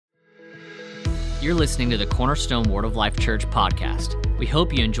You're listening to the Cornerstone Word of Life Church podcast. We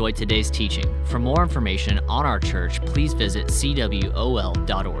hope you enjoyed today's teaching. For more information on our church, please visit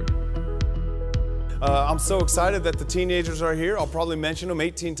cwol.org. I'm so excited that the teenagers are here. I'll probably mention them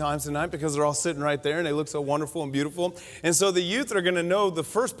 18 times tonight because they're all sitting right there and they look so wonderful and beautiful. And so the youth are going to know the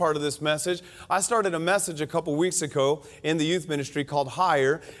first part of this message. I started a message a couple weeks ago in the youth ministry called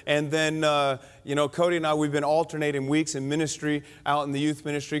Higher. And then, Cody and I, we've been alternating weeks in ministry out in the youth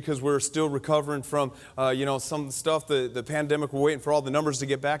ministry because we're still recovering from, some stuff, the pandemic. We're waiting for all the numbers to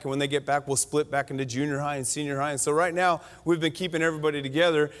get back. And when they get back, we'll split back into junior high and senior high. And so right now, we've been keeping everybody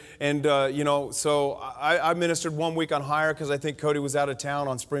together. And, so I ministered 1 week on Higher because I think Cody was out of town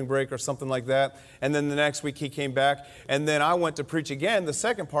on spring break or something like that. And then the next week he came back. And then I went to preach again, the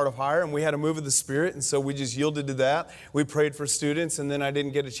second part of Higher, and we had a move of the Spirit. And so we just yielded to that. We prayed for students, and then I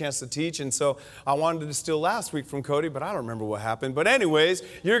didn't get a chance to teach. And so I wanted to steal last week from Cody, but I don't remember what happened. But anyways,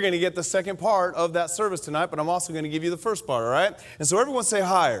 you're going to get the second part of that service tonight, but I'm also going to give you the first part, all right? And so everyone say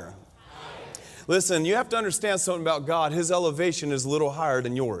Higher. Listen, you have to understand something about God. His elevation is a little higher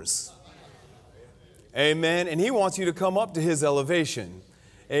than yours. Amen. And He wants you to come up to His elevation.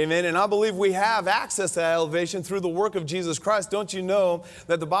 Amen. And I believe we have access to that elevation through the work of Jesus Christ. Don't you know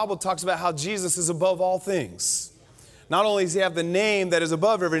that the Bible talks about how Jesus is above all things? Not only does He have the name that is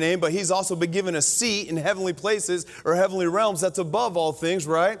above every name, but He's also been given a seat in heavenly places or heavenly realms that's above all things,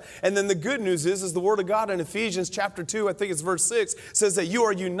 right? And then the good news is the Word of God in Ephesians chapter 2, I think it's verse 6, says that you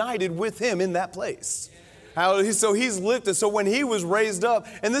are united with Him in that place. So He's lifted. So when He was raised up,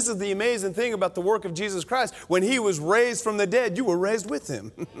 and this is the amazing thing about the work of Jesus Christ, when He was raised from the dead, you were raised with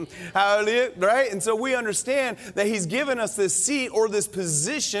Him. Hallelujah, right? And so we understand that He's given us this seat or this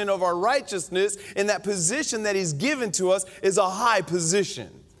position of our righteousness, and that position that He's given to us is a high position.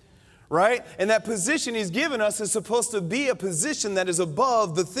 Right? And that position He's given us is supposed to be a position that is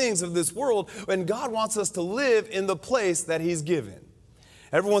above the things of this world, and God wants us to live in the place that He's given.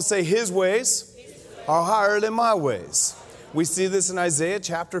 Everyone say His ways are higher than my ways. We see this in Isaiah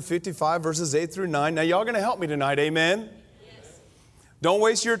chapter 55, verses 8 through 9. Now, y'all going to help me tonight, amen? Yes. Don't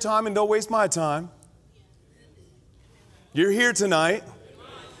waste your time and don't waste my time. You're here tonight.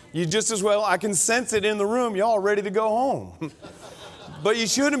 You just as well, I can sense it in the room, y'all are ready to go home. But you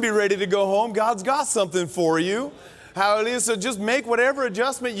shouldn't be ready to go home. God's got something for you. Hallelujah. So just make whatever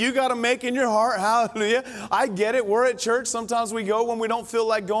adjustment you got to make in your heart. Hallelujah. I get it. We're at church. Sometimes we go when we don't feel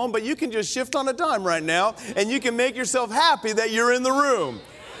like going, but you can just shift on a dime right now and you can make yourself happy that you're in the room.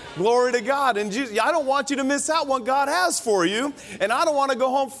 Glory to God. And Jesus, I don't want you to miss out what God has for you. And I don't want to go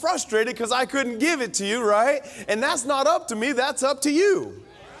home frustrated because I couldn't give it to you, right? And that's not up to me. That's up to you.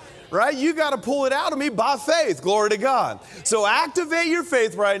 Right? You got to pull it out of me by faith. Glory to God. So activate your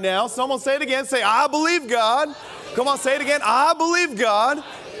faith right now. Someone say it again. Say, I believe God. Come on, say it again. I believe God.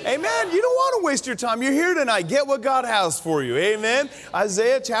 Amen. You don't want to waste your time. You're here tonight. Get what God has for you. Amen.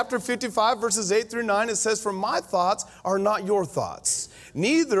 Isaiah chapter 55, verses 8 through 9, it says, for my thoughts are not your thoughts.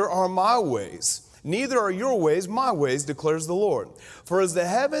 Neither are my ways. Neither are your ways my ways, declares the Lord. For as the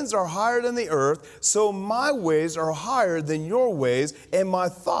heavens are higher than the earth, so my ways are higher than your ways, and my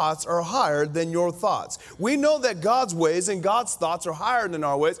thoughts are higher than your thoughts. We know that God's ways and God's thoughts are higher than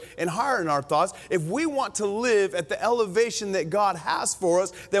our ways and higher than our thoughts. If we want to live at the elevation that God has for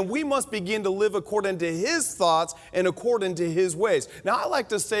us, then we must begin to live according to His thoughts and according to His ways. Now, I like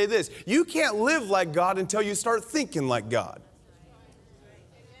to say this. You can't live like God until you start thinking like God.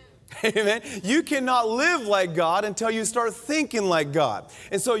 Amen. You cannot live like God until you start thinking like God.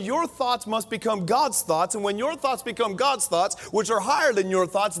 And so your thoughts must become God's thoughts. And when your thoughts become God's thoughts, which are higher than your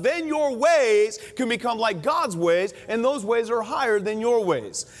thoughts, then your ways can become like God's ways. And those ways are higher than your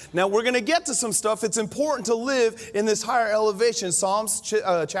ways. Now we're going to get to some stuff. It's important to live in this higher elevation. Psalms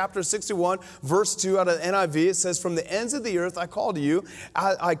chapter 61, verse 2 out of the NIV. It says, from the ends of the earth I call to you.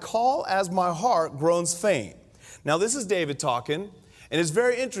 I call as my heart groans faint. Now this is David talking. And it's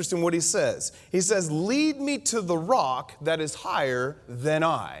very interesting what he says. He says, lead me to the rock that is higher than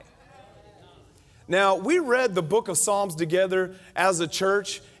I. Now, we read the book of Psalms together as a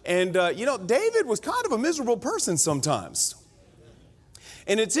church. And, David was kind of a miserable person sometimes.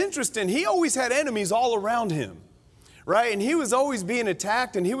 And it's interesting. He always had enemies all around him. Right? And he was always being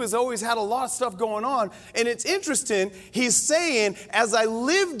attacked, and he was always had a lot of stuff going on. And it's interesting, he's saying, as I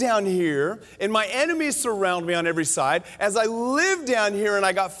live down here, and my enemies surround me on every side, as I live down here and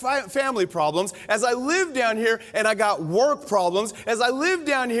I got family problems, as I live down here and I got work problems, as I live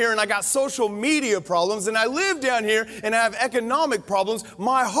down here and I got social media problems, and I live down here and I have economic problems,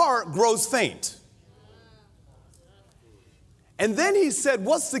 my heart grows faint. And then he said,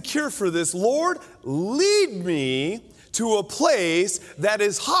 what's the cure for this? Lord, lead me to a place that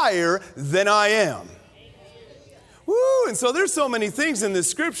is higher than I am. Woo! And so there's so many things in this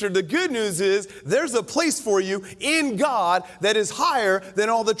scripture. The good news is there's a place for you in God that is higher than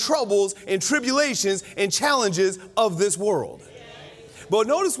all the troubles and tribulations and challenges of this world. But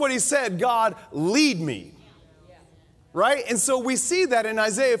notice what he said, God, lead me. Right? And so we see that in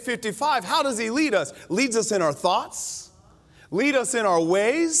Isaiah 55. How does he lead us? Leads us in our thoughts, lead us in our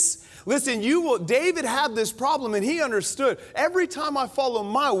ways. Listen, David had this problem and he understood. Every time I follow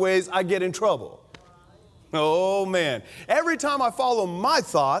my ways, I get in trouble. Oh man. Every time I follow my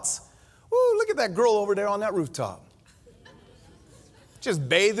thoughts, woo, look at that girl over there on that rooftop. Just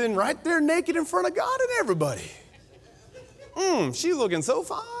bathing right there naked in front of God and everybody. She's looking so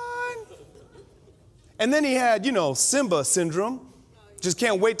fine. And then he had, Simba syndrome. Just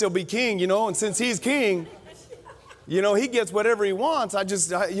can't wait till be king, and since he's king, he gets whatever he wants.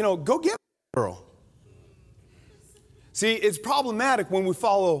 Go get a girl. See, it's problematic when we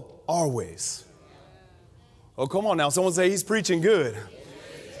follow our ways. Oh, come on now. Someone say he's preaching good.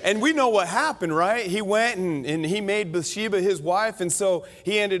 And we know what happened, right? He went and he made Bathsheba his wife. And so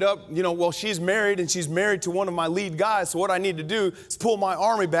he ended up, she's married and she's married to one of my lead guys. So what I need to do is pull my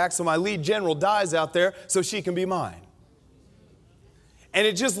army back so my lead general dies out there so she can be mine. And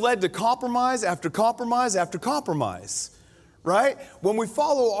it just led to compromise after compromise after compromise. Right? When we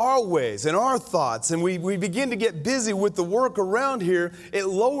follow our ways and our thoughts and we begin to get busy with the work around here, it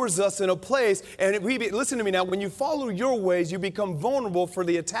lowers us in a place. And listen to me now, when you follow your ways, you become vulnerable for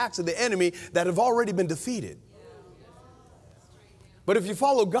the attacks of the enemy that have already been defeated. But if you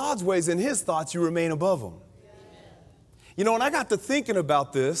follow God's ways and his thoughts, you remain above them. And I got to thinking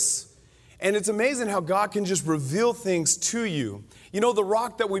about this, and it's amazing how God can just reveal things to you. The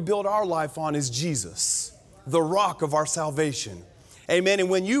rock that we build our life on is Jesus. The rock of our salvation. Amen. And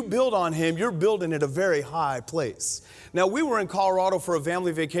when you build on him, you're building at a very high place. Now, we were in Colorado for a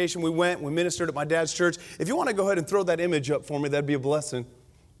family vacation. We ministered at my dad's church. If you want to go ahead and throw that image up for me, that'd be a blessing.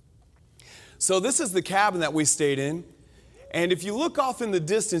 So this is the cabin that we stayed in. And if you look off in the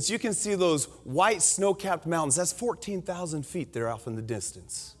distance, you can see those white snow-capped mountains. That's 14,000 feet there off in the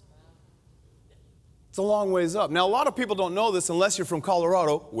distance. It's a long ways up. Now, a lot of people don't know this unless you're from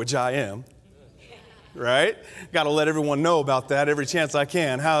Colorado, which I am. Right? Got to let everyone know about that every chance I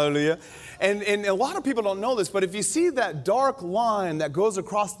can. Hallelujah. And a lot of people don't know this, but if you see that dark line that goes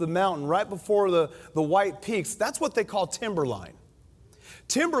across the mountain right before the white peaks, that's what they call timberline.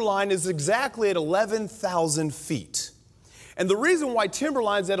 Timberline is exactly at 11,000 feet. And the reason why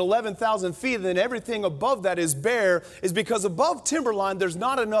timberline's at 11,000 feet and then everything above that is bare is because above timberline there's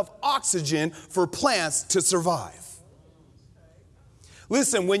not enough oxygen for plants to survive.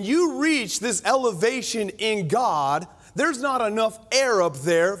 Listen, when you reach this elevation in God, there's not enough air up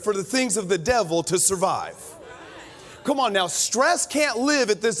there for the things of the devil to survive. Come on now, stress can't live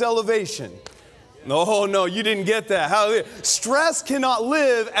at this elevation. No, you didn't get that. Hallelujah. Stress cannot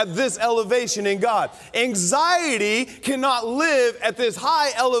live at this elevation in God. Anxiety cannot live at this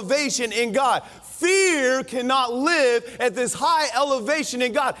high elevation in God. Fear cannot live at this high elevation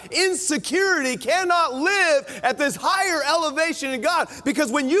in God. Insecurity cannot live at this higher elevation in God.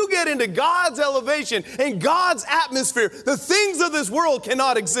 Because when you get into God's elevation and God's atmosphere, the things of this world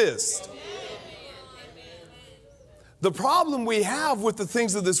cannot exist. The problem we have with the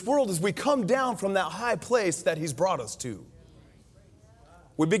things of this world is we come down from that high place that he's brought us to.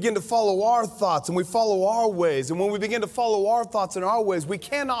 We begin to follow our thoughts and we follow our ways. And when we begin to follow our thoughts and our ways, we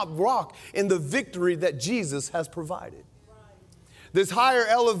cannot walk in the victory that Jesus has provided. This higher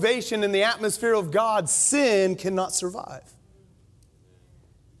elevation in the atmosphere of God, sin cannot survive.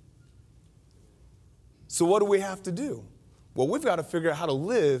 So what do we have to do? Well, we've got to figure out how to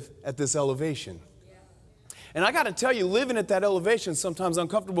live at this elevation. And I got to tell you, living at that elevation is sometimes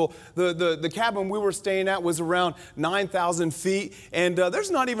uncomfortable. The cabin we were staying at was around 9,000 feet, and there's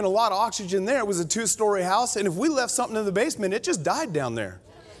not even a lot of oxygen there. It was a 2-story house, and if we left something in the basement, it just died down there.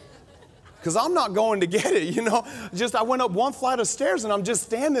 Because I'm not going to get it, I went up one flight of stairs, and I'm just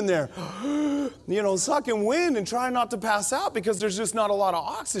standing there, sucking wind and trying not to pass out because there's just not a lot of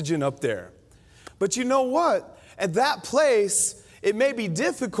oxygen up there. But you know what? At that place, it may be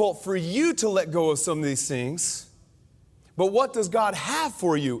difficult for you to let go of some of these things, but what does God have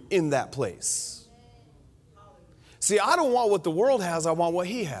for you in that place? See, I don't want what the world has, I want what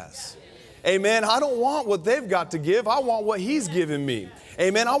he has. Amen. I don't want what they've got to give, I want what he's given me.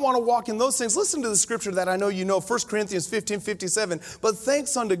 Amen. I want to walk in those things. Listen to the scripture that I know you know, 1 Corinthians 15:57. But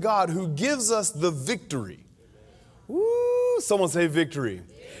thanks unto God who gives us the victory. Woo, someone say victory.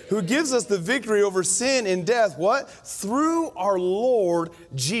 Who gives us the victory over sin and death, what? Through our Lord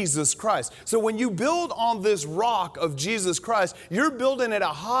Jesus Christ. So when you build on this rock of Jesus Christ, you're building at a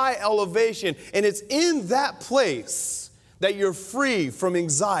high elevation, and it's in that place that you're free from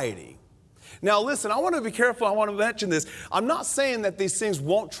anxiety. Now listen, I want to be careful. I want to mention this. I'm not saying that these things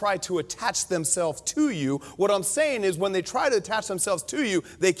won't try to attach themselves to you. What I'm saying is when they try to attach themselves to you,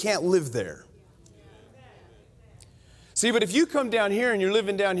 they can't live there. See, but if you come down here and you're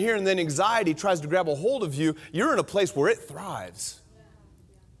living down here and then anxiety tries to grab a hold of you, you're in a place where it thrives.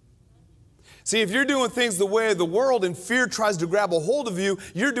 See, if you're doing things the way of the world and fear tries to grab a hold of you,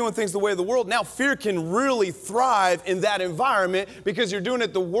 you're doing things the way of the world. Now fear can really thrive in that environment because you're doing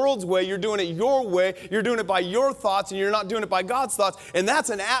it the world's way, you're doing it your way, you're doing it by your thoughts, and you're not doing it by God's thoughts. And that's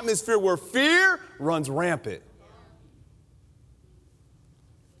an atmosphere where fear runs rampant.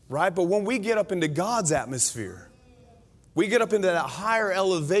 Right? But when we get up into God's atmosphere, we get up into that higher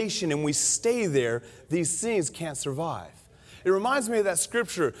elevation and we stay there, these things can't survive. It reminds me of that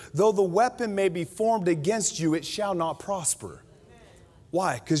scripture, though the weapon may be formed against you, it shall not prosper.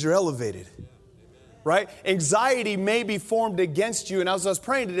 Why? Because you're elevated. Right? Anxiety may be formed against you. And as I was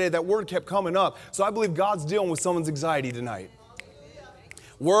praying today, that word kept coming up. So I believe God's dealing with someone's anxiety tonight.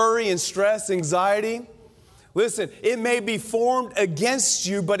 Worry and stress, anxiety. Listen, it may be formed against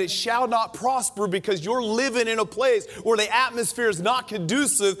you, but it shall not prosper because you're living in a place where the atmosphere is not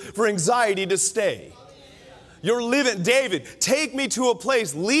conducive for anxiety to stay. You're living, David, take me to a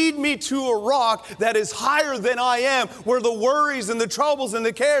place, lead me to a rock that is higher than I am, where the worries and the troubles and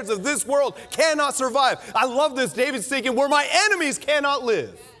the cares of this world cannot survive. I love this. David's thinking, where my enemies cannot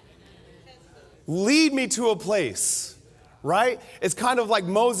live. Lead me to a place, right? It's kind of like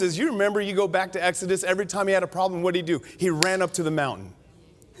Moses. You remember, you go back to Exodus, every time he had a problem, what did he do? He ran up to the mountain.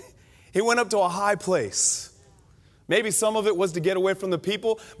 He went up to a high place. Maybe some of it was to get away from the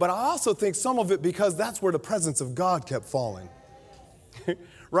people, but I also think some of it because that's where the presence of God kept falling.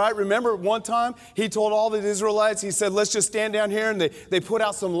 Right? Remember one time he told all the Israelites, he said, let's just stand down here. And they put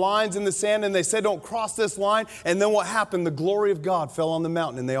out some lines in the sand and they said, don't cross this line. And then what happened? The glory of God fell on the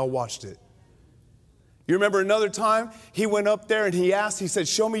mountain and they all watched it. You remember another time he went up there and he asked, he said,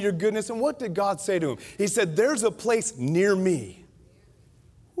 show me your goodness. And what did God say to him? He said, there's a place near me.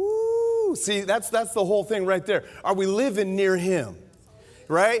 See, that's the whole thing right there. Are we living near him?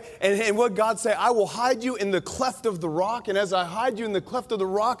 Right? And what God said, I will hide you in the cleft of the rock. And as I hide you in the cleft of the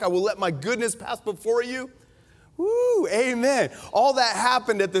rock, I will let my goodness pass before you. Woo, amen. All that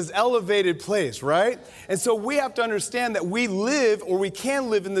happened at this elevated place, right? And so we have to understand that we live, or we can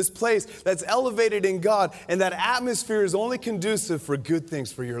live in this place that's elevated in God. And that atmosphere is only conducive for good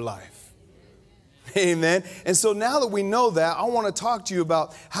things for your life. Amen. And so now that we know that, I want to talk to you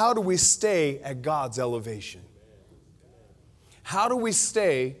about how do we stay at God's elevation? How do we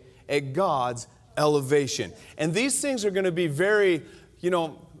stay at God's elevation? And these things are going to be very,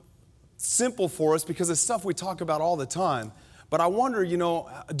 simple for us because it's stuff we talk about all the time. But I wonder,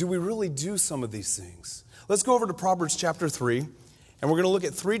 do we really do some of these things? Let's go over to Proverbs chapter 3, and we're going to look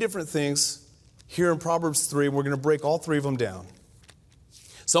at three different things here in Proverbs 3, and we're going to break all three of them down.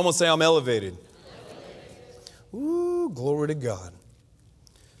 Someone say, I'm elevated. Ooh, glory to God.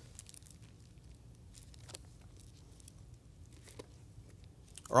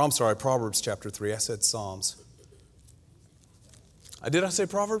 Or I'm sorry, Proverbs chapter 3. I said Psalms. Did I say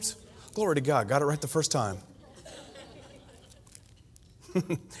Proverbs? Glory to God. Got it right the first time.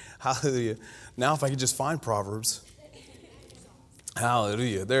 Hallelujah. Now if I could just find Proverbs.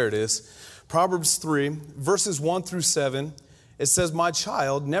 Hallelujah. There it is. Proverbs 3, verses 1 through 7. It says, my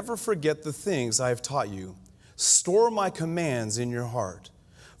child, never forget the things I have taught you. Store my commands in your heart,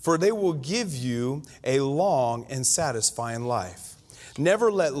 for they will give you a long and satisfying life.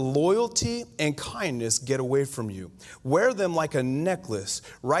 Never let loyalty and kindness get away from you. Wear them like a necklace.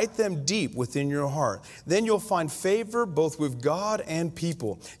 Write them deep within your heart. Then you'll find favor both with God and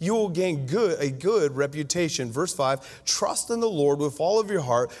people. You will gain a good reputation. Verse 5, trust in the Lord with all of your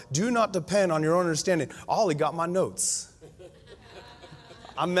heart. Do not depend on your own understanding. Ollie got my notes.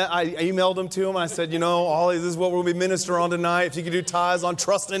 I emailed them to him. I said, Ollie, this is what we'll be ministering on tonight. If you could do tithes on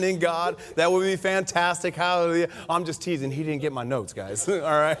trusting in God, that would be fantastic. Hallelujah. I'm just teasing. He didn't get my notes, guys. All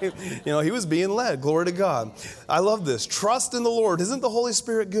right. He was being led. Glory to God. I love this. Trust in the Lord. Isn't the Holy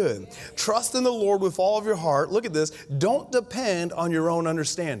Spirit good? Trust in the Lord with all of your heart. Look at this. Don't depend on your own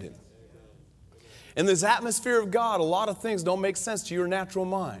understanding. In this atmosphere of God, a lot of things don't make sense to your natural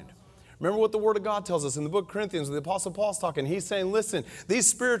mind. Remember what the Word of God tells us in the book of Corinthians, the Apostle Paul's talking. He's saying, listen, these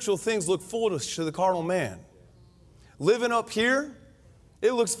spiritual things look foolish to the carnal man. Living up here,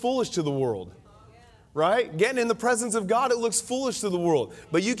 it looks foolish to the world. Right? Getting in the presence of God, it looks foolish to the world.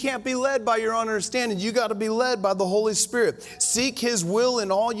 But you can't be led by your own understanding. You got to be led by the Holy Spirit. Seek His will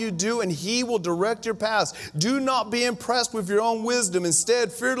in all you do, and He will direct your paths. Do not be impressed with your own wisdom.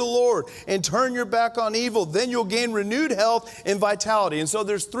 Instead, fear the Lord and turn your back on evil. Then you'll gain renewed health and vitality. And so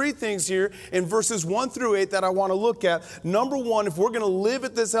there's three things here in verses 1 through 8 that I want to look at. Number one, if we're going to live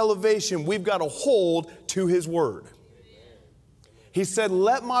at this elevation, we've got to hold to His word. He said,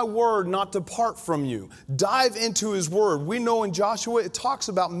 let my word not depart from you. Dive into His word. We know in Joshua, it talks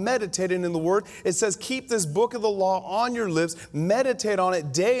about meditating in the word. It says, keep this book of the law on your lips. Meditate on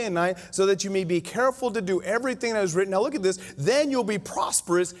it day and night so that you may be careful to do everything that is written. Now look at this. Then you'll be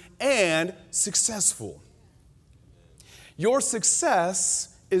prosperous and successful. Your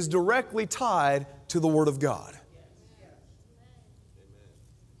success is directly tied to the word of God.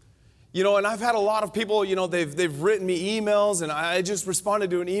 You know, and I've had a lot of people, you know, they've written me emails, and I just responded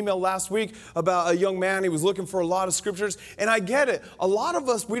to an email last week about a young man. He was looking for a lot of scriptures, and I get it. A lot of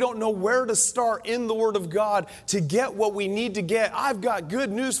us, we don't know where to start in the Word of God to get what we need to get. I've got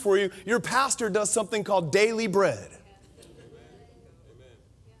good news for you. Your pastor does something called Daily Bread.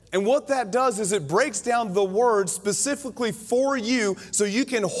 And what that does is it breaks down the Word specifically for you so you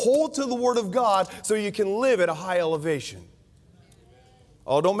can hold to the Word of God so you can live at a high elevation.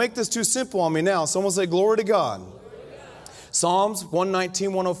 Oh, don't make this too simple on me now. Someone say, glory to God. Glory to God. Psalms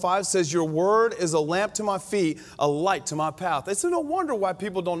 119, 105 says, your word is a lamp to my feet, a light to my path. It's no wonder why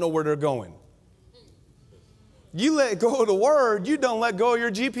people don't know where they're going. You let go of the word, you don't let go of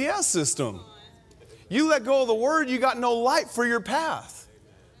your GPS system. You let go of the word, you got no light for your path.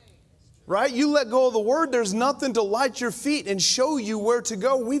 Right? You let go of the word, there's nothing to light your feet and show you where to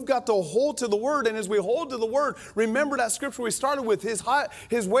go. We've got to hold to the word. And as we hold to the word, remember that scripture we started with,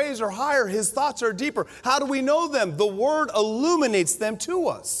 his ways are higher, His thoughts are deeper. How do we know them? The word illuminates them to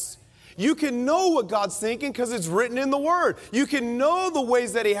us. You can know what God's thinking because it's written in the word. You can know the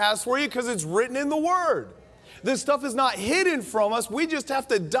ways that He has for you because it's written in the word. This stuff is not hidden from us. We just have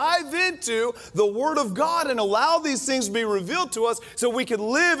to dive into the Word of God and allow these things to be revealed to us so we can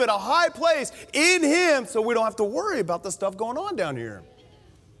live at a high place in Him so we don't have to worry about the stuff going on down here.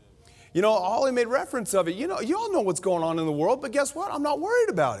 You know, Ollie made reference of it. You know, you all know what's going on in the world, but guess what? I'm not worried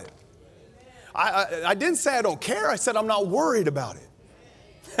about it. I didn't say I don't care. I said I'm not worried about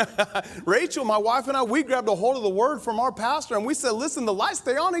it. Rachel, my wife and I, we grabbed a hold of the Word from our pastor and we said, listen, the lights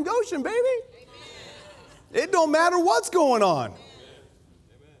stay on in Goshen, baby. It don't matter what's going on. Amen.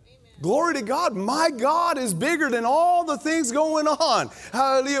 Glory to God. My God is bigger than all the things going on.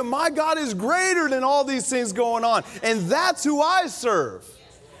 Hallelujah. My God is greater than all these things going on. And that's who I serve.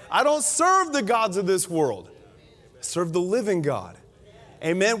 I don't serve the gods of this world. I serve the living God.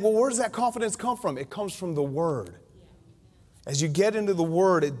 Amen. Well, where does that confidence come from? It comes from the Word. As you get into the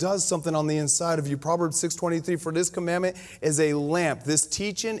Word, it does something on the inside of you. Proverbs 6:23, for this commandment is a lamp. This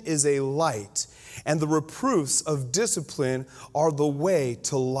teaching is a light. And the reproofs of discipline are the way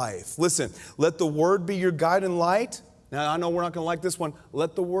to life. Listen, let the Word be your guide and light. Now, I know we're not going to like this one.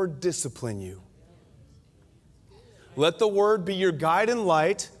 Let the Word discipline you. Let the Word be your guide and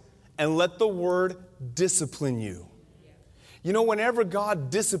light, and let the Word discipline you. You know, whenever God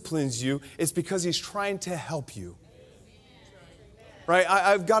disciplines you, it's because He's trying to help you. Right?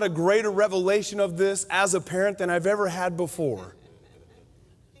 I've got a greater revelation of this as a parent than I've ever had before.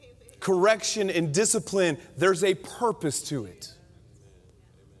 Correction and discipline, there's a purpose to it.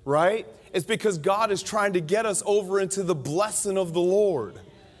 Right? It's because God is trying to get us over into the blessing of the Lord.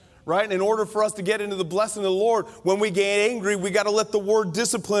 Right? And in order for us to get into the blessing of the Lord, when we get angry, we got to let the Word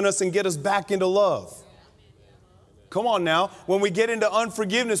discipline us and get us back into love. Come on now. When we get into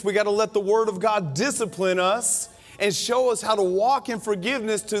unforgiveness, we got to let the Word of God discipline us and show us how to walk in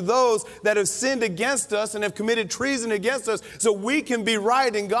forgiveness to those that have sinned against us and have committed treason against us so we can be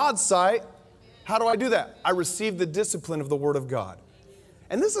right in God's sight. How do I do that? I receive the discipline of the Word of God.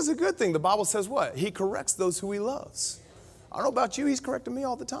 And this is a good thing. The Bible says what? He corrects those who He loves. I don't know about you, He's correcting me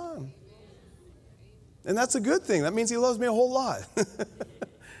all the time. And that's a good thing. That means He loves me a whole lot.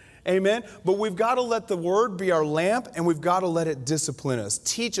 Amen. But we've got to let the Word be our lamp, and we've got to let it discipline us,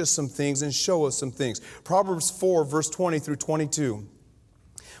 teach us some things, and show us some things. Proverbs 4, verse 20 through 22.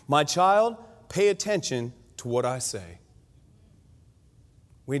 My child, pay attention to what I say.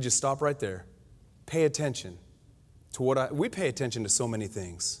 We just stop right there. Pay attention to we pay attention to so many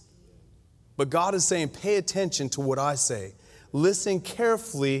things. But God is saying, pay attention to what I say. Listen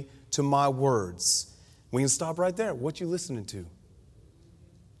carefully to my words. We can stop right there. What you listening to?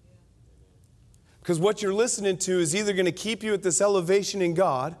 Because what you're listening to is either going to keep you at this elevation in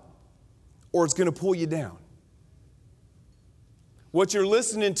God or it's going to pull you down. What you're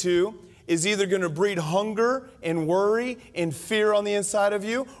listening to is either going to breed hunger and worry and fear on the inside of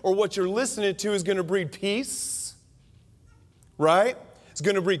you, or what you're listening to is going to breed peace, right? It's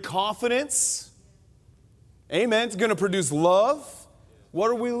going to breed confidence. Amen. It's going to produce love.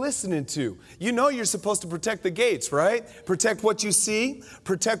 What are we listening to? You know you're supposed to protect the gates, right? Protect what you see,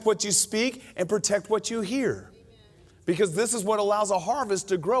 protect what you speak, and protect what you hear. Because this is what allows a harvest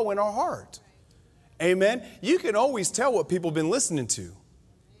to grow in our heart. Amen. You can always tell what people have been listening to.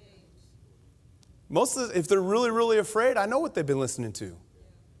 If they're really, really afraid, I know what they've been listening to.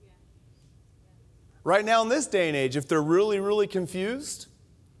 Right now in this day and age, if they're really, really confused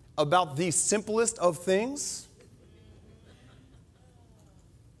about the simplest of things,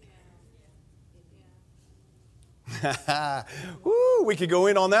 woo, we could go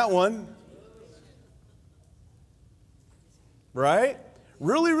in on that one. Right?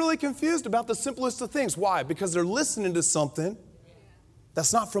 Really, really confused about the simplest of things. Why? Because they're listening to something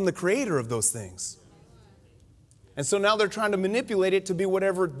that's not from the creator of those things. And so now they're trying to manipulate it to be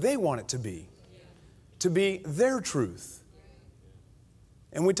whatever they want it to be their truth.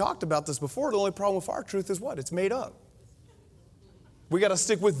 And we talked about this before. The only problem with our truth is what? It's made up. We got to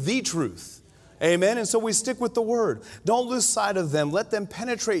stick with the truth. Amen. And so we stick with the word. Don't lose sight of them. Let them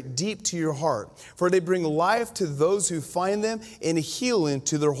penetrate deep to your heart, for they bring life to those who find them and healing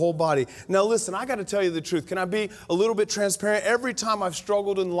to their whole body. Now listen, I got to tell you the truth. Can I be a little bit transparent? Every time I've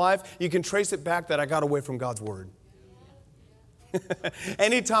struggled in life, you can trace it back that I got away from God's word.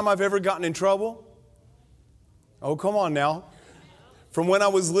 Anytime I've ever gotten in trouble, oh, come on now. From when I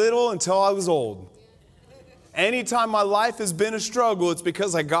was little until I was old. Anytime my life has been a struggle, it's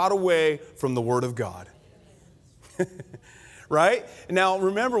because I got away from the Word of God. Right? Now,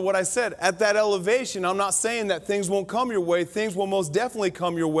 remember what I said. At that elevation, I'm not saying that things won't come your way. Things will most definitely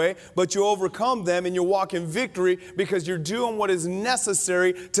come your way, but you overcome them and you walk in victory because you're doing what is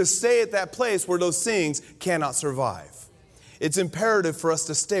necessary to stay at that place where those things cannot survive. It's imperative for us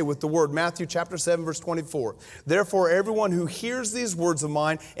to stay with the Word. Matthew chapter 7, verse 24. Therefore, everyone who hears these words of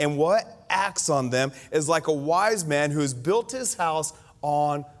mine and what acts on them is like a wise man who has built his house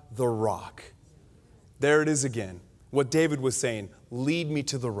on the rock. There it is again. What David was saying, lead me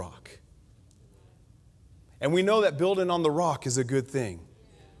to the rock. And we know that building on the rock is a good thing.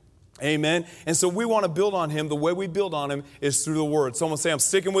 Amen. And so we want to build on Him. The way we build on Him is through the Word. Someone say, I'm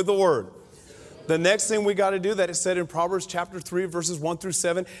sticking with the Word. The next thing we got to do, that it said in Proverbs chapter 3, verses 1 through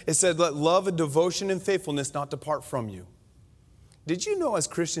 7, it said, let love and devotion and faithfulness not depart from you. Did you know as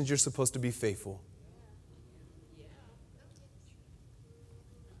Christians you're supposed to be faithful?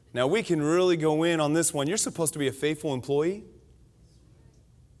 Now we can really go in on this one. You're supposed to be a faithful employee,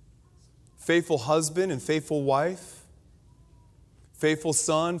 faithful husband and faithful wife, faithful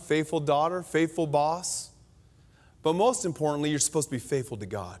son, faithful daughter, faithful boss. But most importantly, you're supposed to be faithful to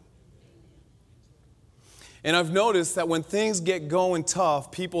God. And I've noticed that when things get going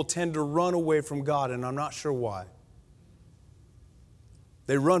tough, people tend to run away from God, and I'm not sure why.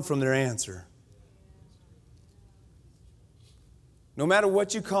 They run from their answer. No matter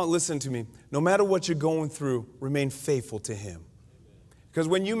what you call, listen to me, no matter what you're going through, remain faithful to Him. Because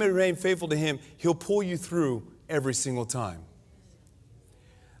when you remain faithful to Him, He'll pull you through every single time.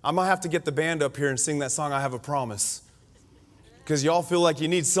 I might have to get the band up here and sing that song, I Have a Promise. Because y'all feel like you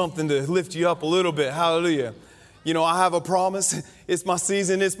need something to lift you up a little bit. Hallelujah. You know, I have a promise. It's my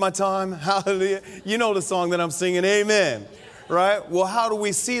season. It's my time. Hallelujah. You know the song that I'm singing. Amen. Right? Well, how do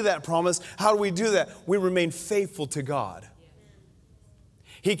we see that promise? How do we do that? We remain faithful to God.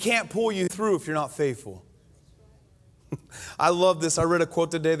 He can't pull you through if you're not faithful. I love this. I read a quote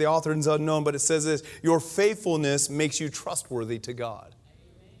today. The author is unknown, but it says this. Your faithfulness makes you trustworthy to God.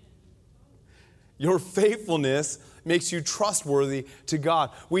 Your faithfulness makes you trustworthy to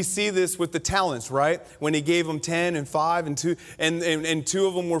God. We see this with the talents, right? When He gave them 10 and 5 and 2, and 2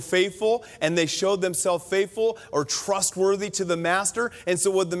 of them were faithful, and they showed themselves faithful or trustworthy to the master. And so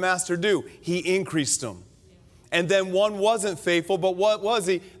what did the master do? He increased them. And then one wasn't faithful, but what was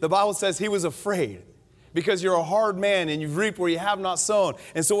he? The Bible says he was afraid. Because you're a hard man and you've reaped where you have not sown.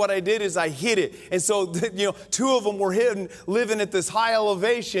 And so what I did is I hid it. And so, 2 of them were hidden, living at this high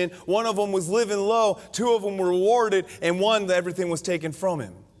elevation. 1 of them was living low. 2 of them were rewarded. And 1, everything was taken from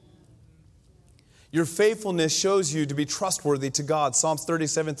him. Your faithfulness shows you to be trustworthy to God. Psalms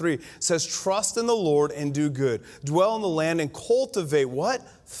 37:3 says, trust in the Lord and do good. Dwell in the land and cultivate what?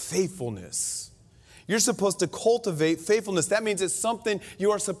 Faithfulness. You're supposed to cultivate faithfulness. That means it's something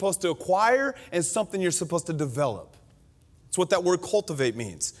you are supposed to acquire and something you're supposed to develop. That's what that word cultivate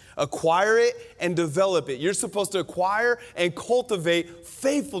means. Acquire it and develop it. You're supposed to acquire and cultivate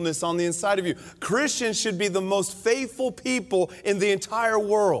faithfulness on the inside of you. Christians should be the most faithful people in the entire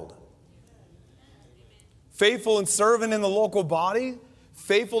world. Faithful in serving in the local body,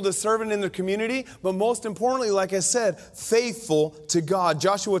 faithful to serving in the community, but most importantly, like I said, faithful to God.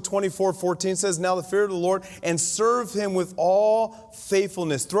 Joshua 24:14 says, now the fear of the Lord, and serve him with all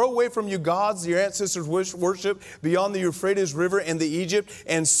faithfulness. Throw away from you gods your ancestors worship beyond the Euphrates River and the Egypt,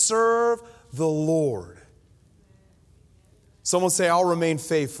 and serve the Lord. Someone say, I'll remain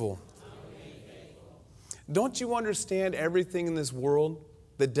faithful. Don't you understand everything in this world,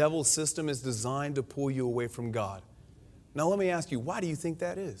 the devil's system is designed to pull you away from God? Now let me ask you, why do you think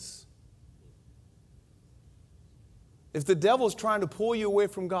that is? If the devil's trying to pull you away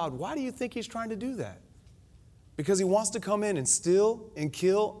from God, why do you think he's trying to do that? Because he wants to come in and steal and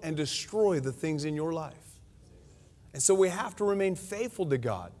kill and destroy the things in your life. And so we have to remain faithful to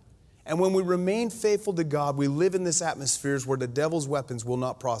God. And when we remain faithful to God, we live in this atmosphere where the devil's weapons will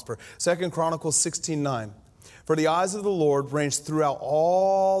not prosper. 2 Chronicles 16:9. For the eyes of the Lord range throughout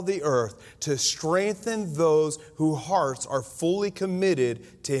all the earth to strengthen those whose hearts are fully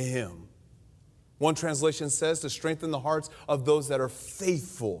committed to Him. One translation says to strengthen the hearts of those that are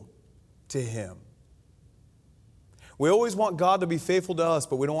faithful to Him. We always want God to be faithful to us,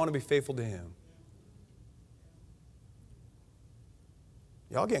 but we don't want to be faithful to Him.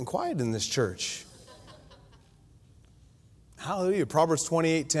 Y'all getting quiet in this church. Hallelujah. Proverbs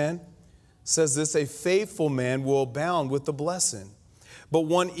 28:10 says this, a faithful man will abound with the blessing, but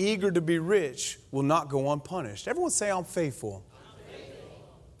one eager to be rich will not go unpunished. Everyone say, I'm faithful. I'm faithful.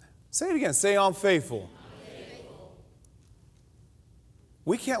 Say it again. Say, I'm faithful. I'm faithful.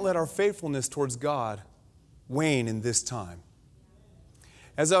 We can't let our faithfulness towards God wane in this time.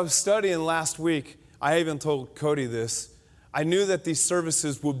 As I was studying last week, I even told Cody this, I knew that these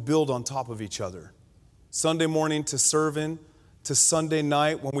services would build on top of each other. Sunday morning to serving, to Sunday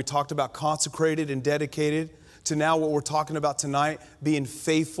night when we talked about consecrated and dedicated, to now what we're talking about tonight, being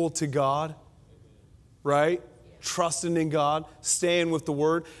faithful to God, right? Trusting in God, staying with the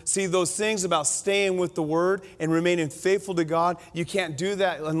Word. See, those things about staying with the Word and remaining faithful to God, you can't do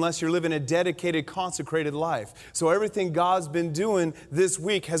that unless you're living a dedicated, consecrated life. So everything God's been doing this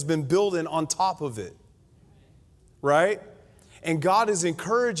week has been building on top of it, right? And God is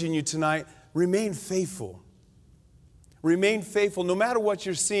encouraging you tonight, remain faithful. Remain faithful no matter what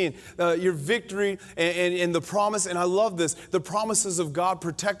you're seeing. Your victory and the promise, and I love this, the promises of God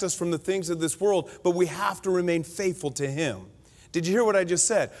protect us from the things of this world, but we have to remain faithful to Him. Did you hear what I just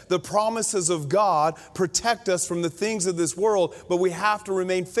said? The promises of God protect us from the things of this world, but we have to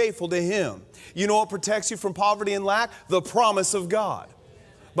remain faithful to Him. You know what protects you from poverty and lack? The promise of God.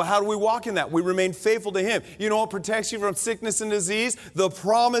 But how do we walk in that? We remain faithful to Him. You know what protects you from sickness and disease? The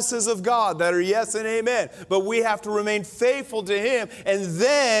promises of God that are yes and amen. But we have to remain faithful to Him, and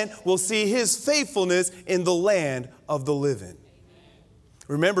then we'll see His faithfulness in the land of the living.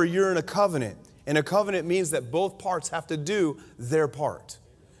 Remember, you're in a covenant, and a covenant means that both parts have to do their part.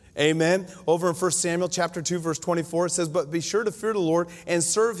 Amen. Over in 1 Samuel chapter 2, verse 24, it says, but be sure to fear the Lord and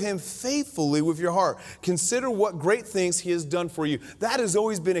serve Him faithfully with your heart. Consider what great things He has done for you. That has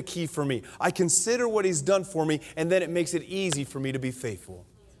always been a key for me. I consider what He's done for me, and then it makes it easy for me to be faithful.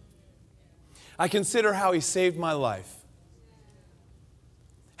 I consider how He saved my life.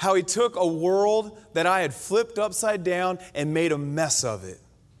 How He took a world that I had flipped upside down and made a mess of it.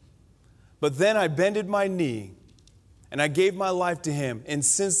 But then I bended my knee and I gave my life to Him. And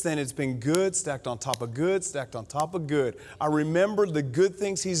since then, it's been good, stacked on top of good, stacked on top of good. I remember the good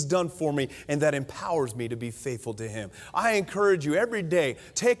things He's done for me, and that empowers me to be faithful to Him. I encourage you every day,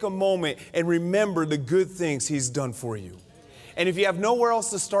 take a moment and remember the good things He's done for you. And if you have nowhere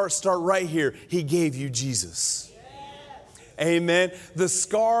else to start right here. He gave you Jesus. Amen. The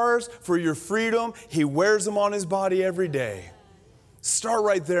scars for your freedom, He wears them on His body every day. Start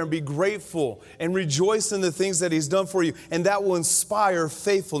right there and be grateful and rejoice in the things that He's done for you. And that will inspire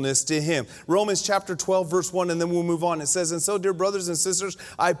faithfulness to Him. Romans chapter 12, verse 1, and then we'll move on. It says, and so, dear brothers and sisters,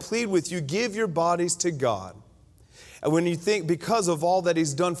 I plead with you, give your bodies to God. And when you think, because of all that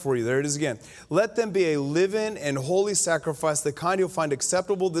He's done for you, there it is again, let them be a living and holy sacrifice, the kind you'll find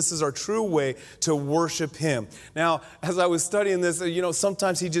acceptable. This is our true way to worship Him. Now, as I was studying this,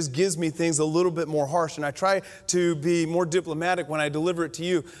 sometimes He just gives me things a little bit more harsh, and I try to be more diplomatic when I deliver it to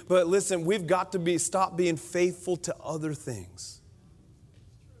you. But listen, we've got to stop being faithful to other things.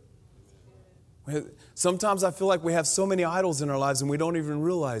 Sometimes I feel like we have so many idols in our lives and we don't even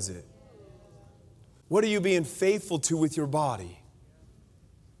realize it. What are you being faithful to with your body?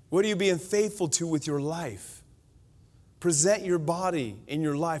 What are you being faithful to with your life? Present your body and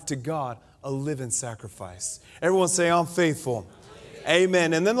your life to God, a living sacrifice. Everyone say, I'm faithful.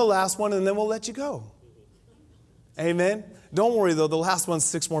 Amen. And then the last one, and then we'll let you go. Amen. Don't worry, though. The last one's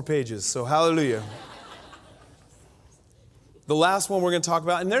 6 more pages, so hallelujah. The last one we're going to talk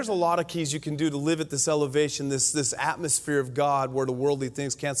about, and there's a lot of keys you can do to live at this elevation, this atmosphere of God where the worldly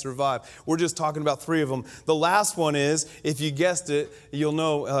things can't survive. We're just talking about 3 of them. The last one is, if you guessed it, you'll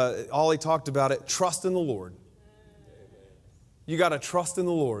know, Ollie talked about it, trust in the Lord. You got to trust in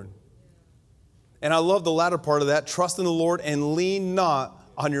the Lord. And I love the latter part of that, trust in the Lord and lean not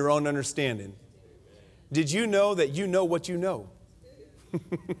on your own understanding. Did you know that you know what you know?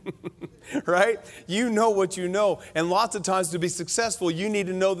 Right? You know what you know. And lots of times to be successful, you need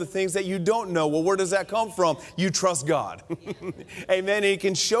to know the things that you don't know. Well, where does that come from? You trust God. Amen. And He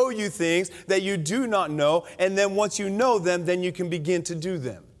can show you things that you do not know. And then once you know them, then you can begin to do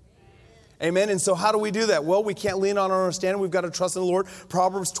them. Amen. And so how do we do that? Well, we can't lean on our understanding. We've got to trust in the Lord.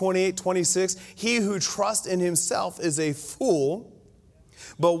 Proverbs 28:26. He who trusts in himself is a fool,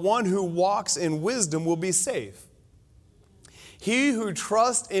 but one who walks in wisdom will be safe. He who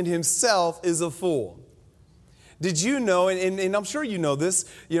trusts in himself is a fool. Did you know, and I'm sure you know this,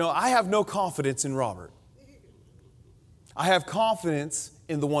 I have no confidence in Robert. I have confidence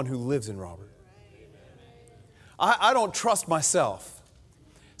in the one who lives in Robert. I don't trust myself.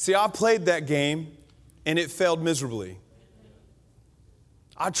 See, I played that game and it failed miserably.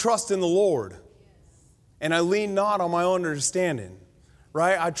 I trust in the Lord and I lean not on my own understanding.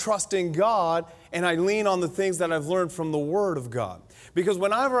 Right? I trust in God and I lean on the things that I've learned from the Word of God. Because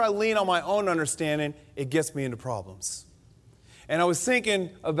whenever I lean on my own understanding, it gets me into problems. And I was thinking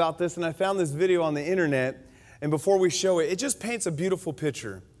about this and I found this video on the internet. And before we show it, it just paints a beautiful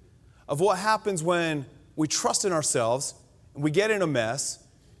picture of what happens when we trust in ourselves and we get in a mess.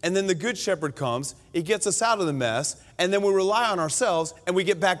 And then the Good Shepherd comes, He gets us out of the mess. And then we rely on ourselves and we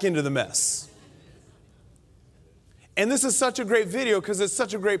get back into the mess. And this is such a great video because it's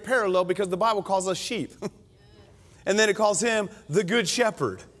such a great parallel because the Bible calls us sheep. And then it calls Him the Good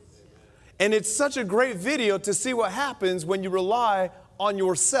Shepherd. And it's such a great video to see what happens when you rely on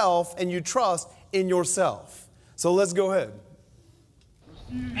yourself and you trust in yourself. So let's go ahead.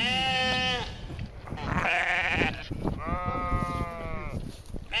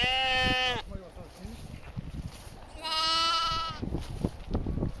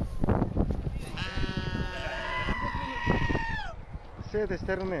 С этой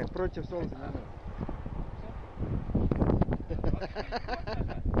стороны, против солнца.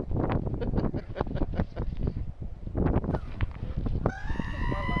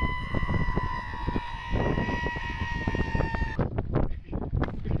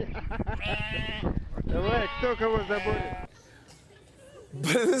 Давай, кто кого заборет?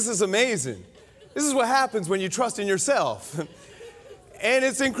 But this is amazing. This is what happens when you trust in yourself. And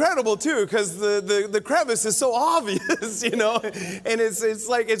it's incredible, too, because the crevice is so obvious, And it's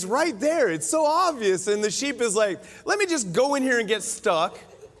like, it's right there. It's so obvious. And the sheep is like, let me just go in here and get stuck,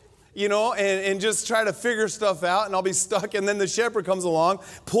 and just try to figure stuff out. And I'll be stuck. And then the shepherd comes along,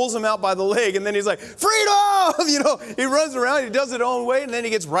 pulls him out by the leg. And then he's like, freedom! He runs around. He does it his own way. And then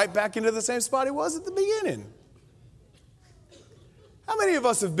he gets right back into the same spot he was at the beginning. How many of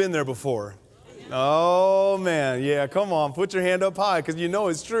us have been there before? Oh, man. Yeah, come on. Put your hand up high because you know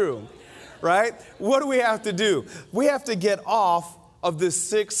it's true, right? What do we have to do? We have to get off of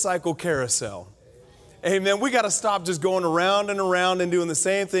this 6-cycle carousel. Amen. We got to stop just going around and around and doing the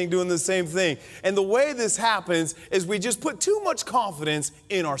same thing. And the way this happens is we just put too much confidence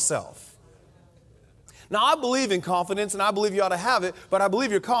in ourselves. Now, I believe in confidence and I believe you ought to have it, but I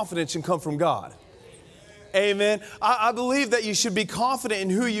believe your confidence should come from God. Amen. I believe that you should be confident in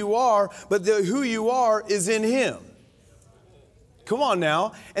who you are, but who you are is in Him. Come on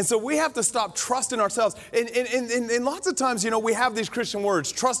now. And so we have to stop trusting ourselves. And lots of times, we have these Christian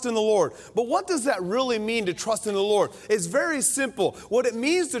words, trust in the Lord. But what does that really mean to trust in the Lord? It's very simple. What it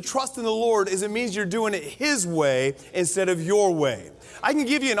means to trust in the Lord is it means you're doing it His way instead of your way. I can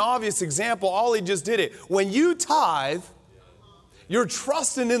give you an obvious example. Ollie just did it. When you tithe, you're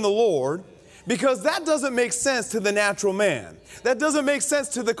trusting in the Lord. Because that doesn't make sense to the natural man. That doesn't make sense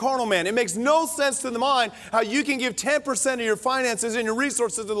to the carnal man. It makes no sense to the mind how you can give 10% of your finances and your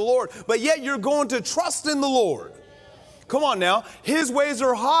resources to the Lord, but yet you're going to trust in the Lord. Come on now. His ways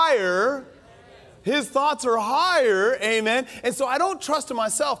are higher. His thoughts are higher, amen. And so I don't trust in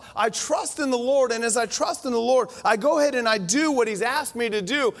myself. I trust in the Lord, and as I trust in the Lord, I go ahead and I do what He's asked me to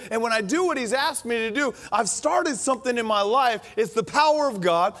do. And when I do what He's asked me to do, I've started something in my life. It's the power of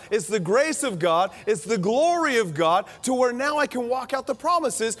God. It's the grace of God. It's the glory of God to where now I can walk out the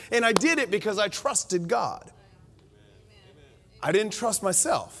promises, and I did it because I trusted God. I didn't trust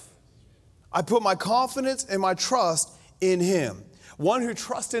myself. I put my confidence and my trust in Him. One who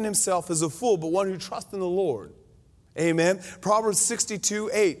trusts in himself is a fool, but one who trusts in the Lord Amen. Proverbs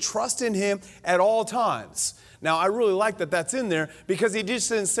 62:8, trust in him at all times. Now, I really like that that's in there because he just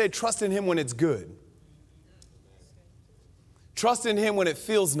didn't say trust in him when it's good. Trust in him when it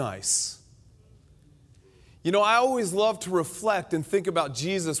feels nice. You know, I always love to reflect and think about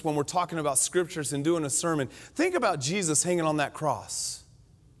Jesus when we're talking about scriptures and doing a sermon. Think about Jesus hanging on that cross.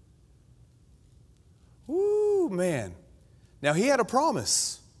 Woo, man. Now, he had a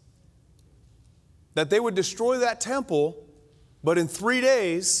promise that they would destroy that temple, but in 3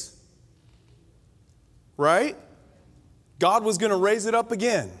 days, right, God was going to raise it up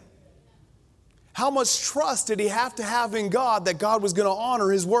again. How much trust did he have to have in God that God was going to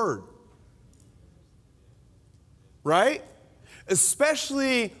honor his word? Right?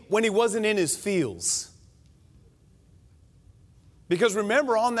 Especially when he wasn't in his fields. Because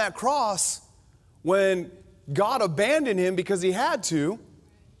remember, on that cross, when God abandoned him because he had to,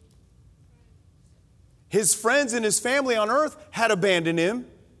 his friends and his family on earth had abandoned him,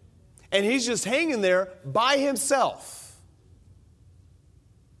 and he's just hanging there by himself.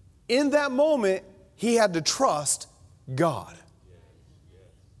 In that moment, he had to trust God.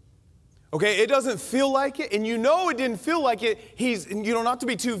 Okay, it doesn't feel like it, and you know it didn't feel like it. Not to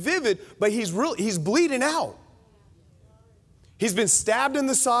be too vivid, but he's bleeding out. He's been stabbed in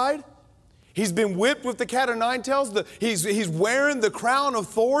the side. He's been whipped with the cat o' nine tails. He's wearing the crown of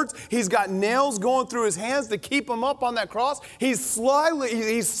thorns. He's got nails going through his hands to keep him up on that cross. He's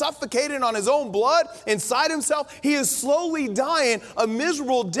suffocating on his own blood inside himself. He is slowly dying a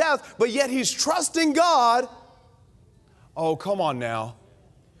miserable death, but yet he's trusting God. Oh, come on now.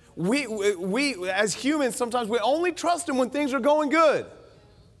 We as humans, sometimes we only trust him when things are going good.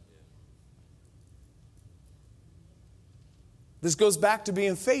 This goes back to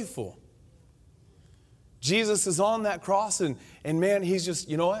being faithful. Jesus is on that cross and man, he's just,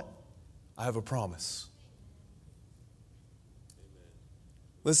 you know what? I have a promise.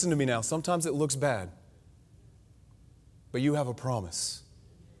 Listen to me now. Sometimes it looks bad, but you have a promise.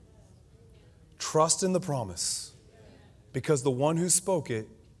 Trust in the promise because the one who spoke it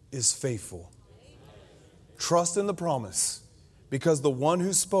is faithful. Trust in the promise because the one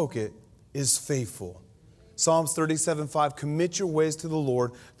who spoke it is faithful. Psalms 37:5, commit your ways to the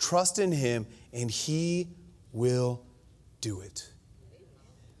Lord, trust in him, and he will do it.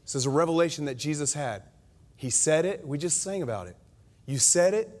 This is a revelation that Jesus had. He said it, we just sang about it. You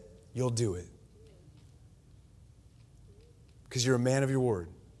said it, you'll do it. Because you're a man of your word.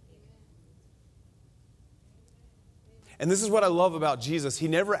 And this is what I love about Jesus. He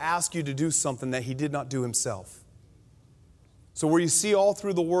never asked you to do something that he did not do himself. So where you see all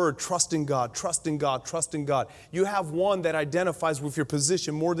through the word, trust in God, trust in God, trust in God, you have one that identifies with your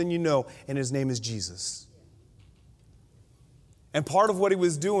position more than you know, and his name is Jesus. And part of what he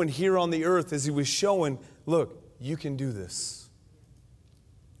was doing here on the earth is he was showing, look, you can do this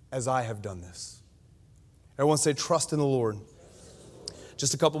as I have done this. Everyone say, trust in the Lord.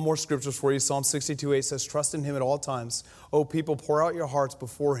 Just a couple more scriptures for you. Psalm 62:8 says, trust in him at all times. O people, pour out your hearts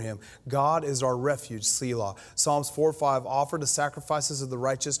before him. God is our refuge, Selah. Psalms 4:5, offer the sacrifices of the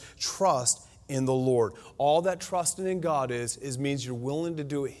righteous. Trust in the Lord. All that trusting in God is means you're willing to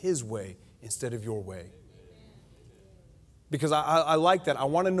do it his way instead of your way. Because I like that. I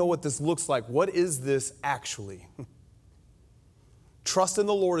want to know what this looks like. What is this actually? Trust in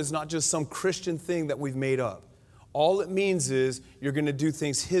the Lord is not just some Christian thing that we've made up. All it means is you're going to do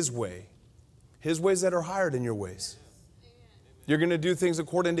things his way. His ways that are higher than your ways. You're going to do things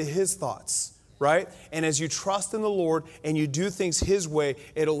according to his thoughts, right? And as you trust in the Lord and you do things his way,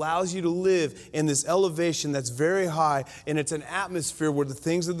 it allows you to live in this elevation that's very high, and it's an atmosphere where the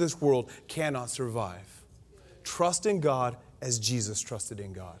things of this world cannot survive. Trust in God as Jesus trusted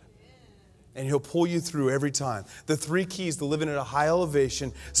in God. And he'll pull you through every time. The 3 keys to living at a high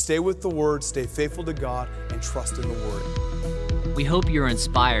elevation: stay with the word, stay faithful to God, and trust in the word. We hope you're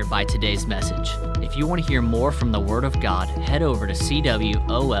inspired by today's message. If you want to hear more from the Word of God, head over to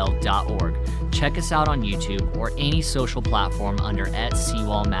cwol.org. Check us out on YouTube or any social platform under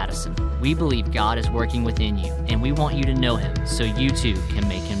 @CWALMadison. We believe God is working within you, and we want you to know him so you too can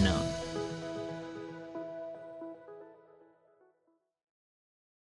make